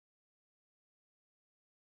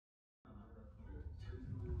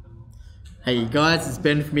Hey guys, it's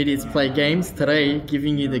Ben from Idiots Play Games. Today,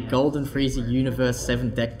 giving you the Golden Frieza Universe 7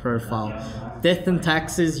 deck profile. Death and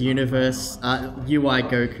Taxes Universe UI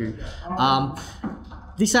Goku.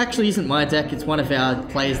 This actually isn't my deck, it's one of our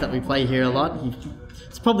players that we play here a lot.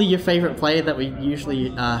 It's probably your favorite player that we usually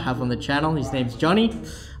have on the channel. His name's Johnny.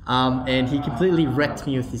 And he completely wrecked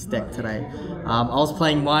me with this deck today. I was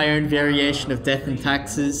playing my own variation of Death and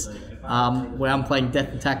Taxes, where I'm playing Death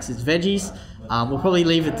and Taxes Veggies. We'll probably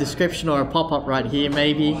leave a description or a pop-up right here,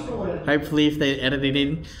 maybe. Hopefully, if they edit it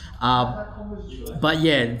in. But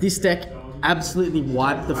yeah, this deck absolutely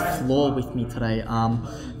wiped the floor with me today.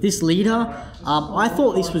 This leader, I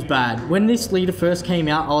thought this was bad. When this leader first came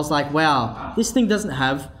out, I was like, wow, this thing doesn't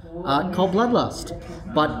have Cold Bloodlust.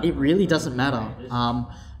 But it really doesn't matter.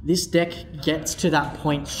 This deck gets to that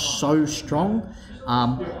point so strong.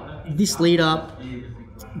 This leader,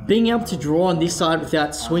 being able to draw on this side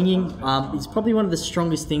without swinging is probably one of the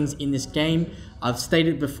strongest things in this game. I've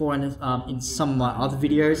stated before in some of my other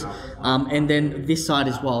videos, and then this side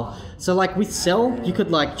as well. So like with Cell, you could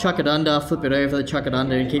like chuck it under, flip it over, chuck it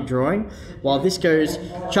under and keep drawing. While this goes,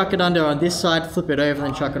 chuck it under on this side, flip it over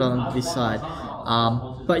and chuck it on this side.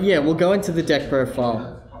 But yeah, we'll go into the deck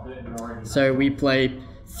profile. So we play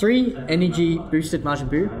 3 energy boosted Majin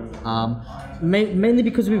Buu, mainly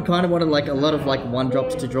because we kind of wanted like a lot of like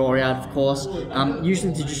 1-drops to draw out, of course,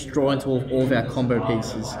 usually to just draw into all of our combo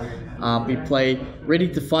pieces. We play Ready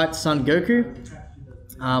to Fight Son Goku,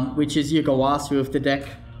 which is your Gowasu of the deck.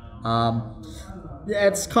 Yeah,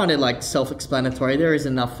 it's kind of like self-explanatory. There is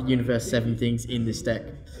enough Universe 7 things in this deck.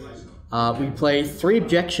 We play 3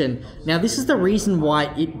 Objection. Now this is the reason why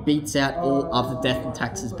it beats out all of the Death and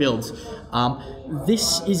Taxes builds.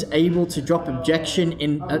 This is able to drop Objection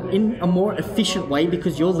in a more efficient way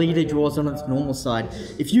because your leader draws on its normal side.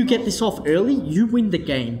 If you get this off early, you win the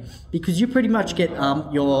game because you pretty much get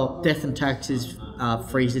your Death and Taxes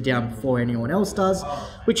Frieza down before anyone else does,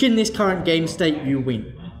 which in this current game state you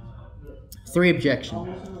win. 3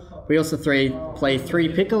 Objection. We also play 3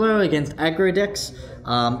 Piccolo against aggro decks.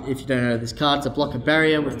 If you don't know this card, it's a block of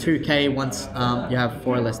barrier with 2k once you have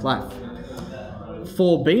 4 or less life.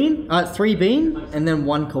 3 Bean, and then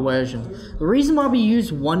 1 Coercion. The reason why we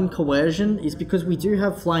use 1 Coercion is because we do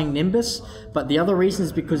have Flying Nimbus, but the other reason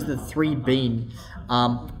is because of the 3 Bean.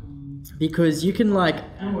 Because you can like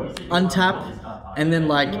untap and then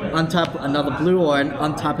like untap another blue or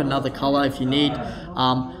untap another color if you need.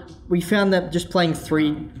 We found that just playing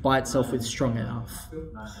 3 by itself is strong enough.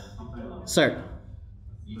 So,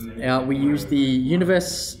 we use the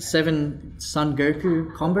Universe 7 Son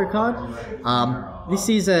Goku combo card. This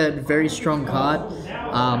is a very strong card.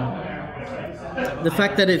 The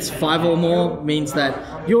fact that it's 5 or more means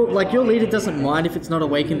that your leader doesn't mind if it's not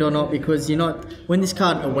awakened or not, because when this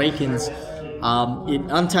card awakens, it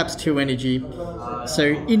untaps 2 energy. So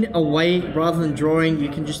in a way, rather than drawing, you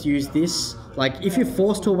can just use this. Like, if you're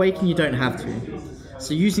forced to awaken, you don't have to.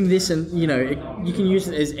 So using this, and you can use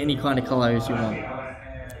it as any kind of color as you want.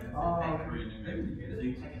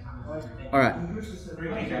 Alright.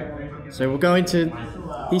 So we'll go into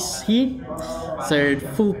this here. So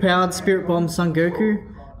full powered Spirit Bomb Son Goku.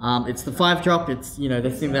 It's the 5-drop. It's the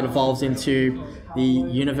thing that evolves into the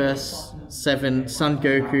Universe 7 Son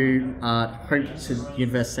Goku Hope to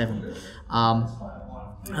Universe 7.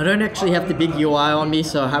 I don't actually have the big UI on me,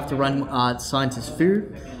 so I have to run Scientist Fu.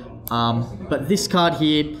 But this card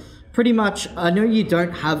here, pretty much, I know you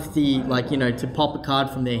don't have the, to pop a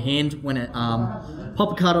card from their hand when it,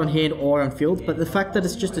 pop a card on hand or on field, but the fact that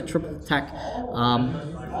it's just a triple attack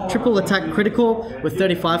critical with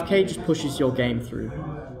 35k just pushes your game through.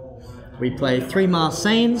 We play 3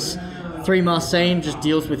 Saiyans. 3 Saiyan just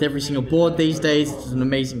deals with every single board these days. It's an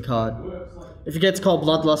amazing card. If it gets Cold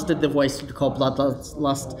Bloodlusted, they've wasted the Cold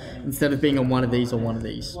Bloodlust instead of being on one of these or one of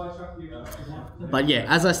these. But yeah,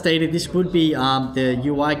 as I stated, this would be the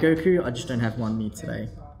UI Goku. I just don't have one me today.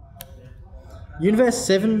 Universe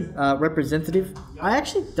 7 Representative. I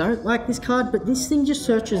actually don't like this card, but this thing just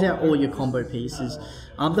searches out all your combo pieces.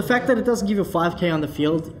 The fact that it doesn't give you 5k on the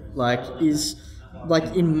field is,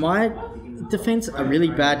 in my defense, a really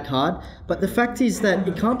bad card. But the fact is that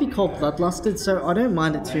it can't be Cold Bloodlusted, so I don't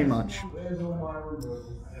mind it too much.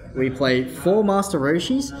 We play 4 Master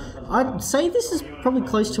Roshis. I'd say this is probably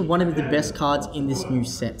close to one of the best cards in this new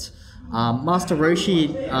set. Master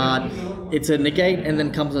Roshi, it's a negate and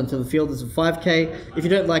then comes onto the field as a 5k. If you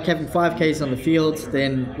don't like having 5ks on the field,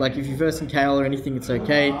 then if you're versing Kale or anything, it's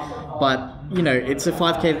okay. But, it's a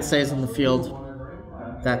 5k that stays on the field.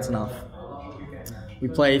 That's enough. We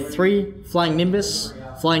play 3 Flying Nimbus.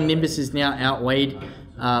 Flying Nimbus is now outweighed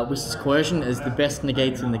Whis' Coercion as the best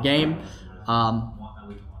negates in the game.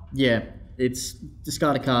 Yeah, it's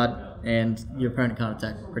discard a card and your opponent can't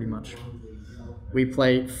attack, pretty much. We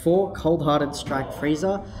play 4 Coldhearted Strike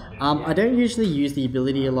Frieza. I don't usually use the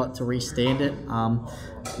ability a lot to restand it.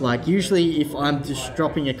 Like usually if I'm just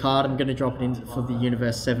dropping a card, I'm going to drop it in for the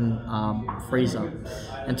Universe 7 Frieza.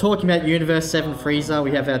 And talking about Universe 7 Frieza,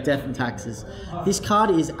 we have our Death and Taxes. This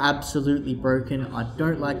card is absolutely broken. I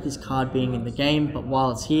don't like this card being in the game, but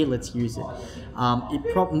while it's here, let's use it.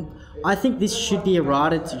 I think this should be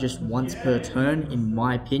errated to just once per turn, in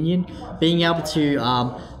my opinion. Being able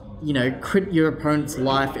to you know, crit your opponent's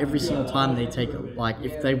life every single time they take it, like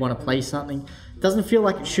if they want to play something. Doesn't feel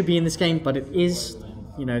like it should be in this game, but it is.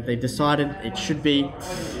 You know, they decided it should be,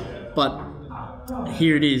 but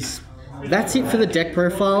here it is. That's it for the deck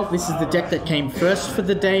profile. This is the deck that came first for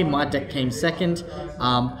the day. My deck came second.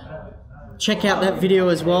 Check out that video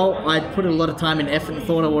as well. I put a lot of time and effort and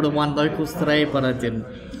thought I would have won locals today, but I didn't.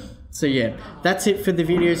 So yeah, that's it for the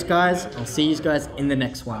videos, guys. I'll see you guys in the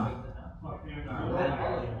next one.